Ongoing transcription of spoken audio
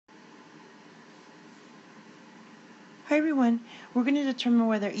Hi everyone, we're going to determine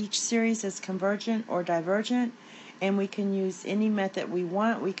whether each series is convergent or divergent, and we can use any method we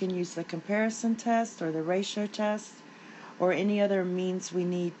want. We can use the comparison test or the ratio test or any other means we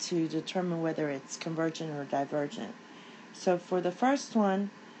need to determine whether it's convergent or divergent. So for the first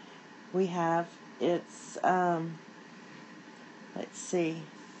one we have let's see,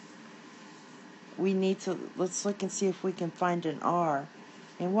 let's look and see if we can find an R.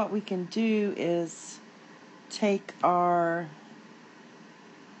 And what we can do is take our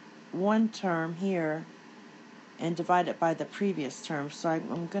one term here and divide it by the previous term. So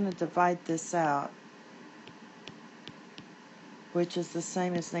I'm going to divide this out, which is the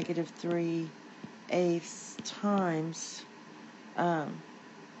same as negative 3/8 times 2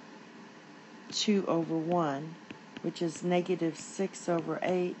 over 1, which is negative 6 over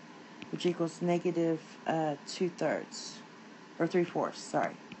 8, which equals negative 2/3, or 3/4,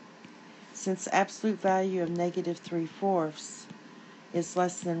 sorry. Since the absolute value of negative 3/4 is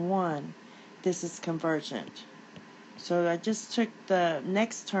less than 1, this is convergent. So I just took the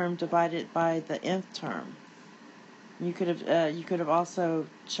next term divided by the nth term. You could have also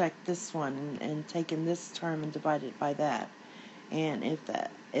checked this one and taken this term and divided by that. And if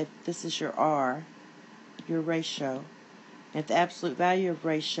this is your R, your ratio, if the absolute value of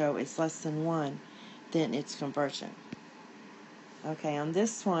ratio is less than 1, then it's convergent. Okay, on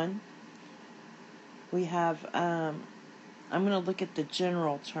this one we have I'm going to look at the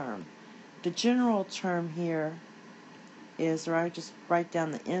general term. The general term here is, or I just write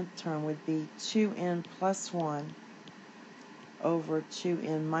down the nth term, would be 2n plus 1 over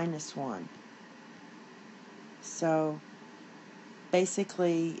 2n minus 1. So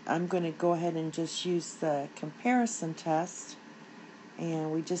basically I'm going to go ahead and just use the comparison test,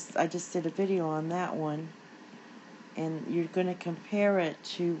 and I just did a video on that one, and you're going to compare it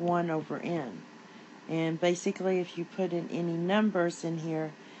to 1 over n. And basically if you put in any numbers in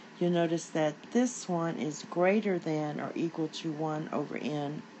here, you'll notice that this one is greater than or equal to 1 over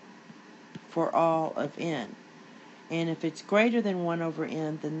n for all of n. And if it's greater than 1 over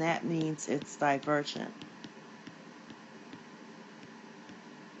n, then that means it's divergent.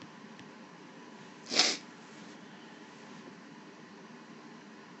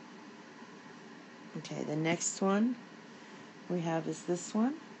 Okay, the next one we have is this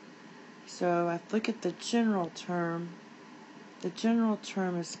one. So I look at the general term. The general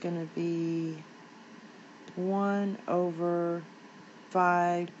term is going to be 1 over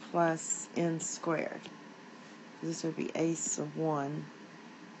 5 plus n squared. This would be a sub 1,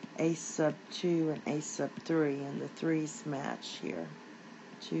 a sub 2, and a sub 3, and the 3's match here.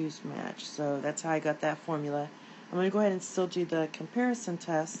 2's match. So that's how I got that formula. I'm going to go ahead and still do the comparison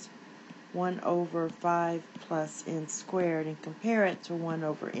test. 1 over 5 plus n squared, and compare it to 1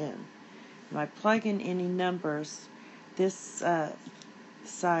 over n. If I plug in any numbers, this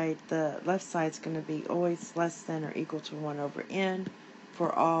side, the left side, is going to be always less than or equal to 1 over n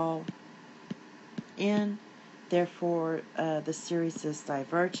for all n. Therefore, the series is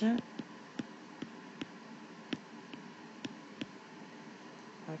divergent.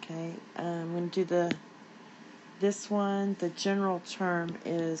 Okay, I'm going to do this one. The general term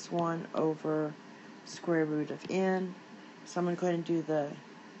is 1 over square root of n. So I'm going to go ahead and do the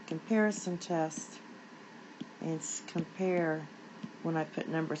comparison test and compare when I put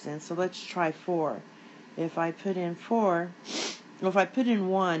numbers in. So let's try 4. If I put in 4, well, if I put in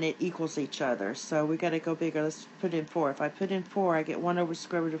 1, it equals each other. So we got to go bigger. Let's put in 4. If I put in 4, I get 1 over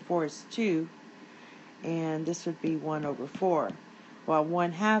square root of 4 is 2, and this would be 1 over 4. Well,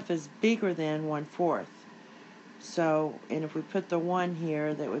 1/2 is bigger than 1/4. So, and if we put the 1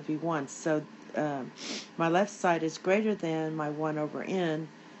 here, that would be 1. So my left side is greater than my 1 over n,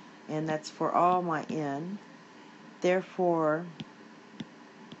 and that's for all my n. Therefore,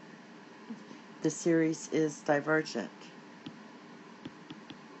 the series is divergent.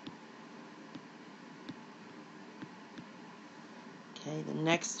 Okay, the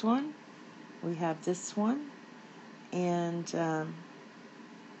next one, we have this one, and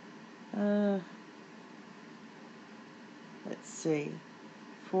let's see,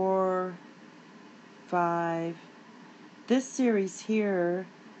 4, 5. This series here,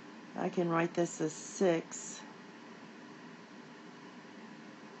 I can write this as 6.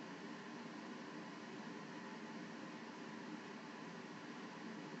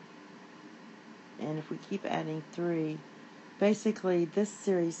 And if we keep adding 3, basically this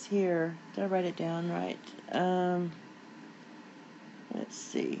series here, did I write it down right? Let's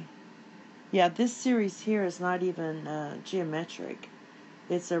see. Yeah, this series here is not even geometric.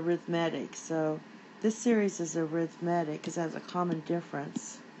 It's arithmetic. So this series is arithmetic because it has a common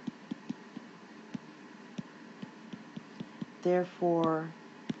difference. therefore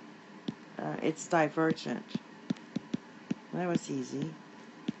it's divergent. That was easy.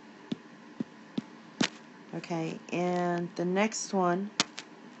 Okay, and the next one,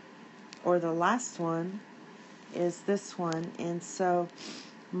 or the last one, is this one. And so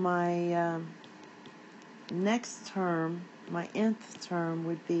my next term, my nth term,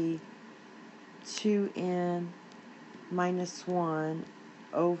 would be 2n minus 1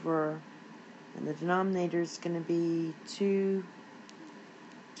 over, and the denominator is going to be 2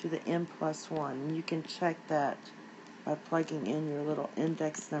 to the n plus 1. And you can check that by plugging in your little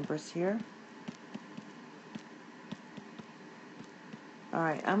index numbers here.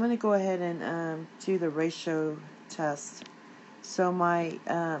 Alright, I'm going to go ahead and do the ratio test. So my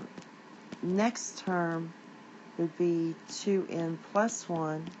next term would be 2n plus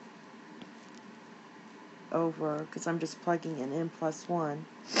 1 over, because I'm just plugging in n plus 1,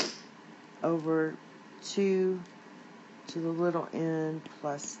 over 2 to the little n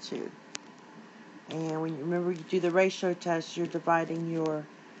plus 2. And when you remember you do the ratio test, you're dividing your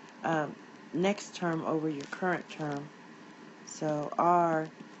next term over your current term. So r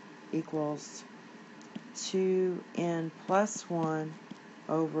equals 2n plus 1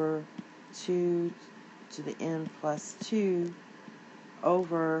 over 2 to the n plus 2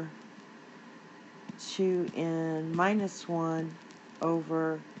 over 2n minus 1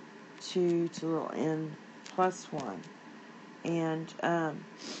 over 2 to the little n plus 1. And I'm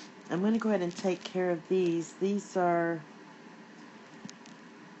going to go ahead and take care of these.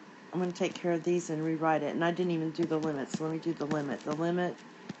 I'm going to take care of these and rewrite it. And I didn't even do the limit, so let me do the limit. The limit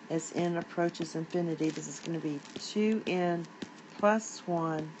as n approaches infinity, this is going to be 2n plus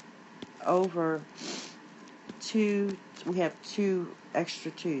 1 over 2, we have 2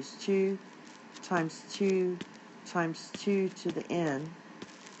 extra 2's, 2 times 2 times 2 to the n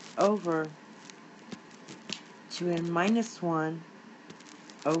over 2n minus 1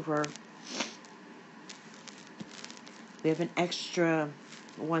 over, we have an extra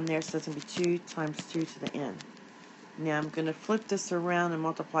 1 there, so it's going to be 2 times 2 to the n. Now I'm going to flip this around and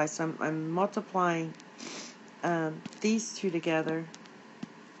multiply. So I'm multiplying these two together,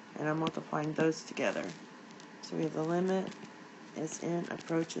 and I'm multiplying those together. So we have the limit as n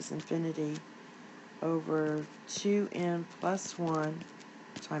approaches infinity over 2n plus 1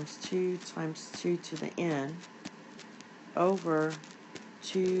 times 2 to the n over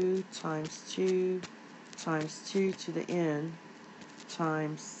 2 times 2 times 2 to the n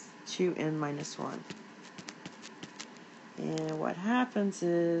times 2n minus 1. And what happens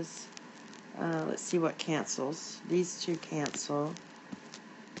is, let's see what cancels. These two cancel.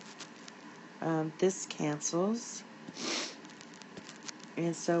 This cancels.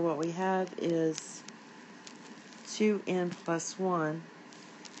 And so what we have is 2n plus 1.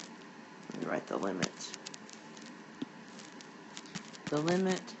 Let me write the limit. The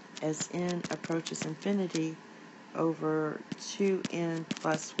limit as n approaches infinity over 2n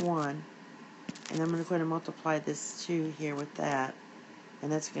plus 1. And I'm going to go ahead and multiply this 2 here with that. And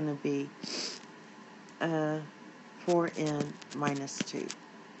that's going to be 4n minus 2.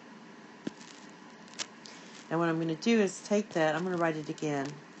 And what I'm going to do is take that, I'm going to write it again.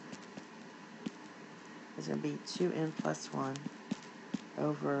 It's going to be 2n plus 1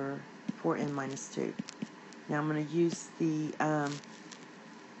 over 4n minus 2. Now I'm going to use the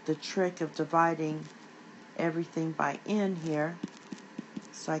trick of dividing everything by n here,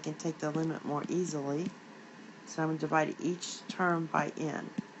 so I can take the limit more easily. So I'm going to divide each term by n.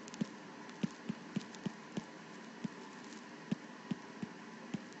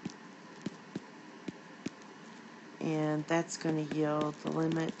 And that's going to yield the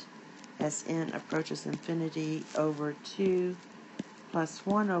limit as n approaches infinity over 2 plus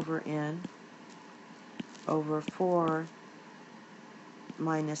 1 over n over 4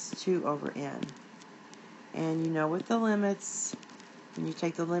 minus 2 over n. And you know with the limits, when you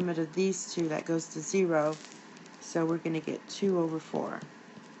take the limit of these two, that goes to 0. So we're going to get 2 over 4,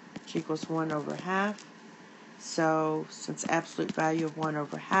 which equals 1 over half. So since absolute value of 1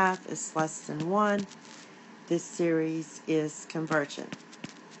 over half is less than 1, this series is convergent.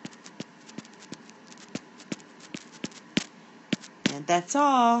 And that's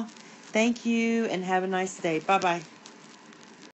all. Thank you and have a nice day. Bye-bye.